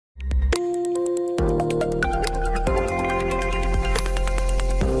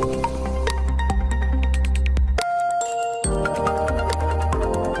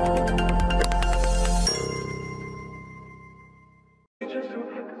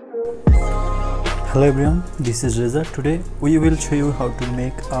Hello everyone, this is Reza. Today we will show you how to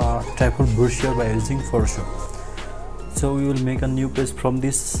make a trifold brochure by using Photoshop. So we will make a new page from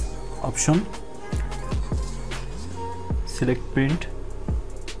this option. Select print,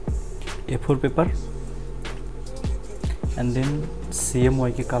 A4 paper, and then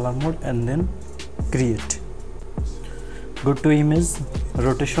CMYK color mode, and then create. Go to image,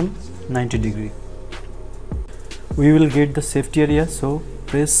 rotation 90 degree. We will get the safety area, so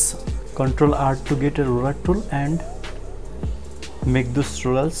press Ctrl R to get a ruler tool and make those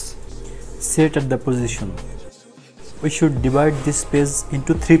rulers set at the position. We should divide this page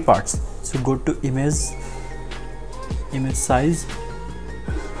into 3 parts. So go to image size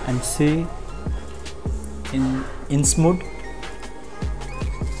and say in inch mode,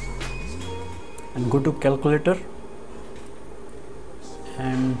 and go to calculator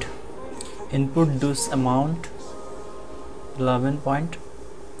and input this amount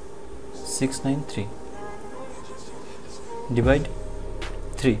 11.693 divide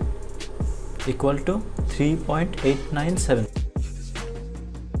 3 equal to 3.897.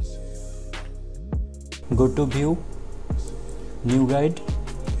 Go to view, new guide,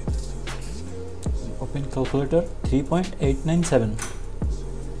 open calculator.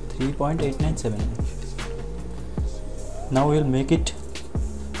 3.897. Now we will make it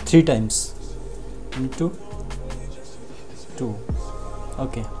 3 times into 2.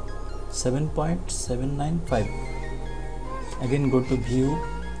 Okay, 7.795. Again go to view,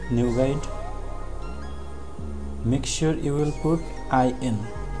 new guide, make sure you will put IN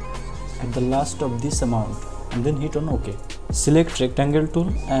at the last of this amount and then hit on OK. Select rectangle tool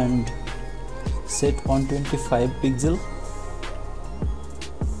and set 125 pixel.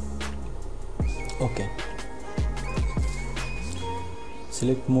 OK.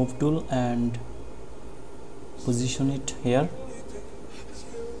 Select move tool and position it here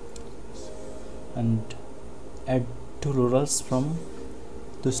and add 2 rulers from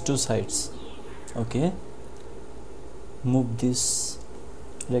those 2 sides. Okay, move this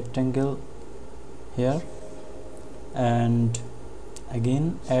rectangle here and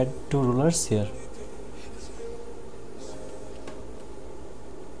again add 2 rulers here.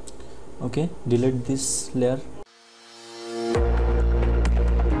 Okay, delete this layer.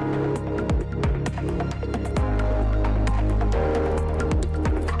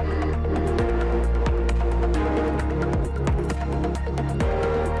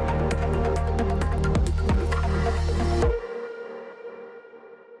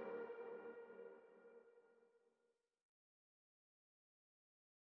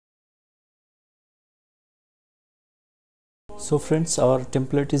 So friends, our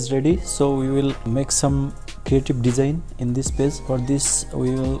template is ready. So we will make some creative design in this page. For this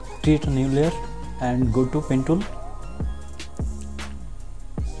we will create a new layer and go to pen tool.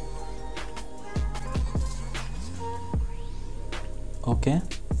 Okay,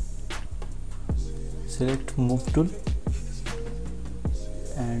 select move tool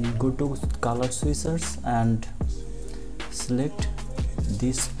and go to color switchers and select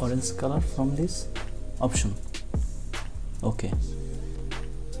this orange color from this option. Okay,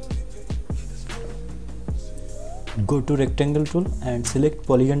 go to rectangle tool and select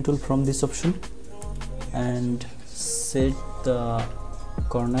polygon tool from this option and set the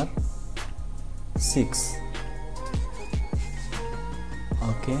corner 6.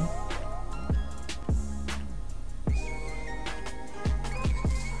 Okay,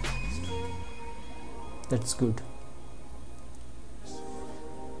 that's good.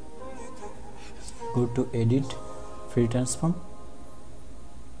 Go to edit, free transform,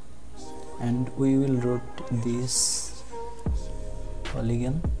 and we will rotate this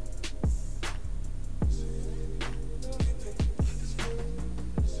polygon.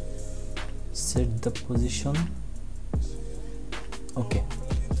 Set the position. Okay,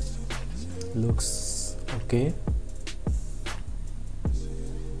 looks okay.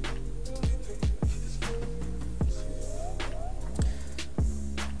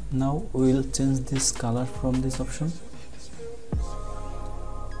 Now we will change this color from this option,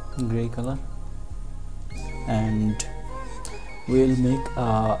 gray color, and we will make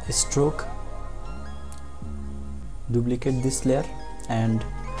a stroke. Duplicate this layer and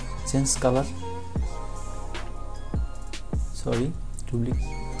change color.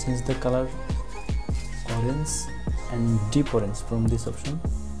 Change the color orange and deep orange from this option.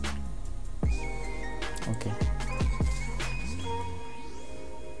 Okay,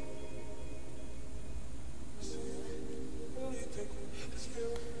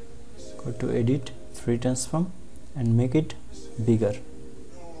 go to edit, free transform, and make it bigger.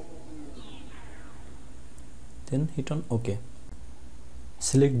 Then hit on OK.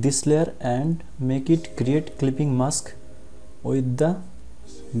 select this layer and make it create clipping mask with the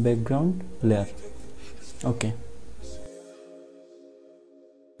background layer. Okay,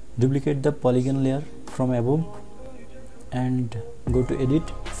 duplicate the polygon layer from above and go to edit,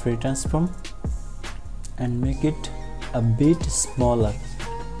 free transform, and make it a bit smaller.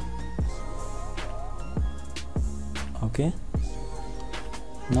 Okay,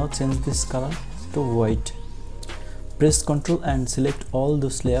 now change this color to white. Press Ctrl and select all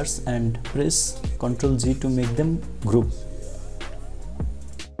those layers and press Ctrl G to make them group.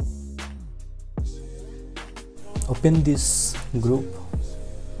 Open this group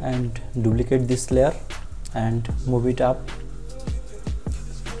and duplicate this layer and move it up.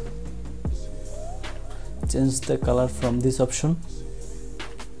 Change the color from this option.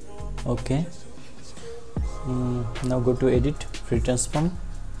 Okay, now go to edit, free transform,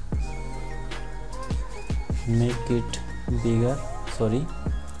 make it bigger. Sorry,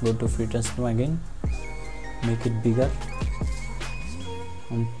 go to free transform again, make it bigger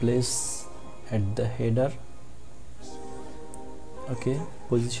and place at the header. Okay,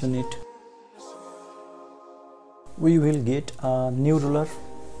 position it. We will get a new ruler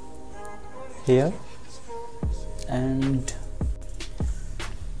here and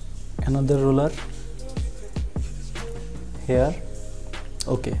another ruler here.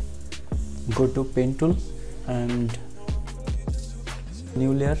 Okay, go to pen tool and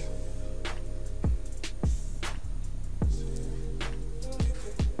new layer,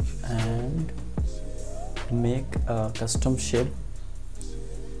 and make a custom shape.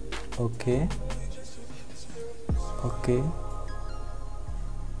 Okay,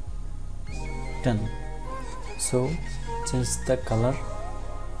 done. So change the color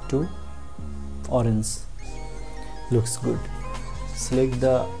to orange. Looks good. Select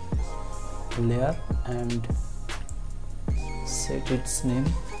the layer and set its name,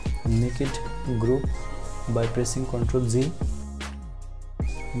 make it group by pressing Ctrl Z,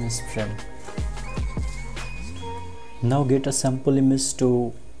 mesh frame. Now get a sample image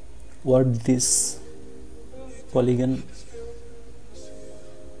to work this polygon.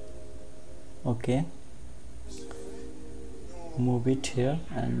 Okay, move it here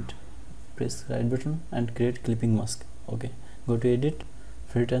and press right button and create clipping mask. Okay, go to edit,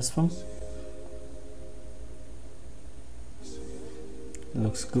 free transform.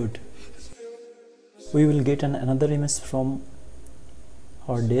 Looks good. We will get another image from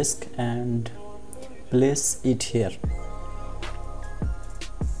our desk and place it here.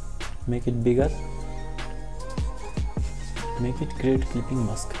 Make it bigger, make it create clipping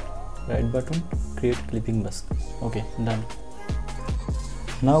mask. Right button, create clipping mask. Okay, done.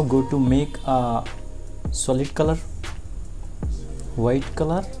 Now go to make a solid color, white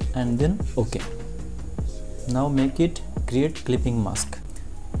color, and then okay. Now make it create clipping mask.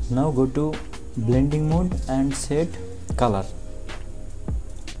 Now go to blending mode and set color.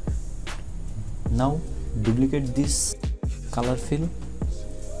 Now duplicate this color fill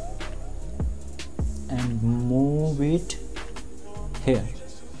and move it here.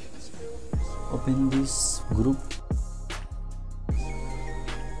 Open this group,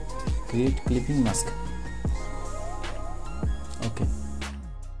 create clipping mask. Okay,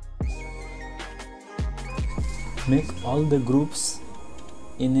 make all the groups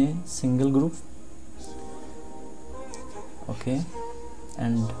in a single group. Okay,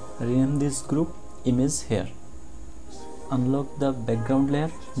 and rename this group image here. Unlock the background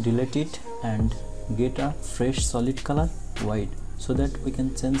layer, delete it, and get a fresh solid color, white, so that we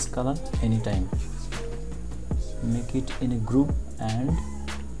can change color anytime. Make it in a group and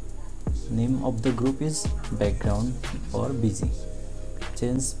name of the group is background or busy.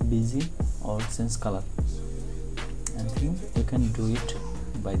 Change busy or change color. I think you can do it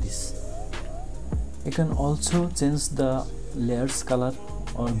by this. You can also change the layers color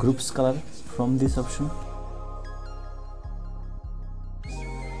or groups color from this option.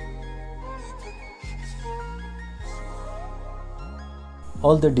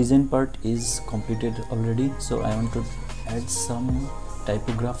 All the design part is completed already, so I want to add some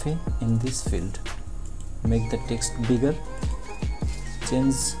typography in this field. Make the text bigger,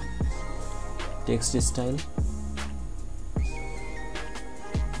 change text style,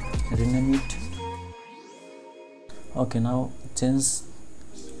 rename it. Okay, now change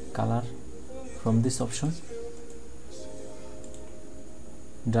color from this option,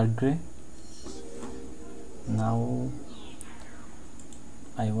 dark gray. Now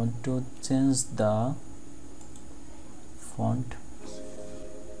I want to change the font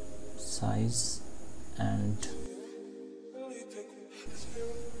size and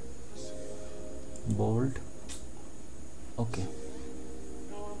bold. Okay,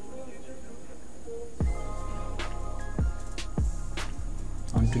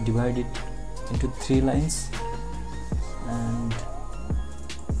 divide it into 3 lines and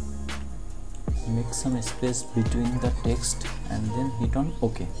make some space between the text and then hit on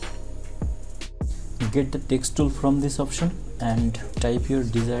OK. Get the text tool from this option and type your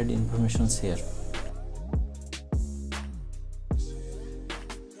desired informations here.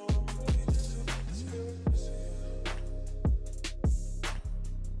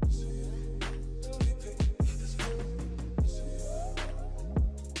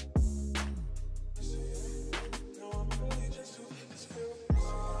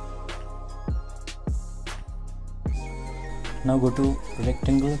 Now go to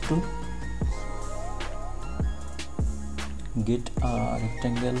rectangle tool, get a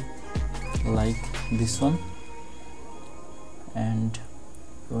rectangle like this one and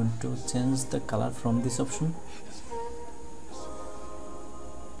you want to change the color from this option.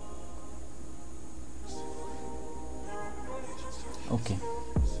 OK,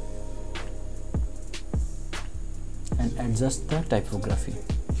 and adjust the typography.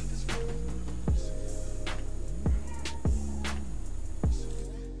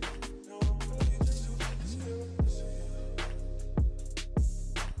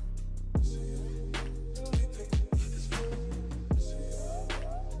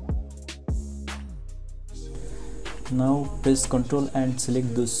 Now press Ctrl and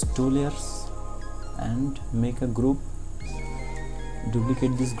select those 2 layers and make a group.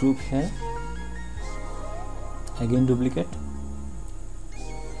 Duplicate this group here. Again duplicate.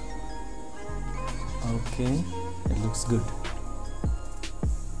 Okay, it looks good.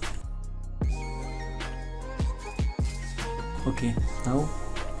 Okay, now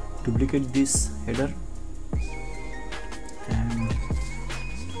duplicate this header and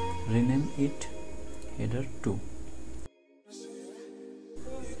rename it header 2.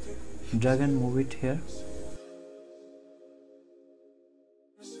 Drag and move it here.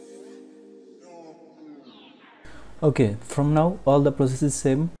 Okay, from now all the process is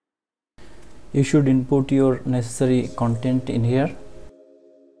same. You should input your necessary content in here.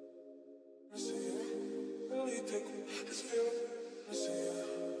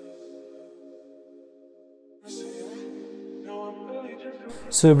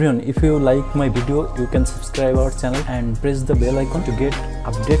 So everyone, if you like my video, you can subscribe our channel and press the bell icon to get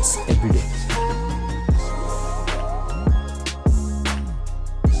updates every day.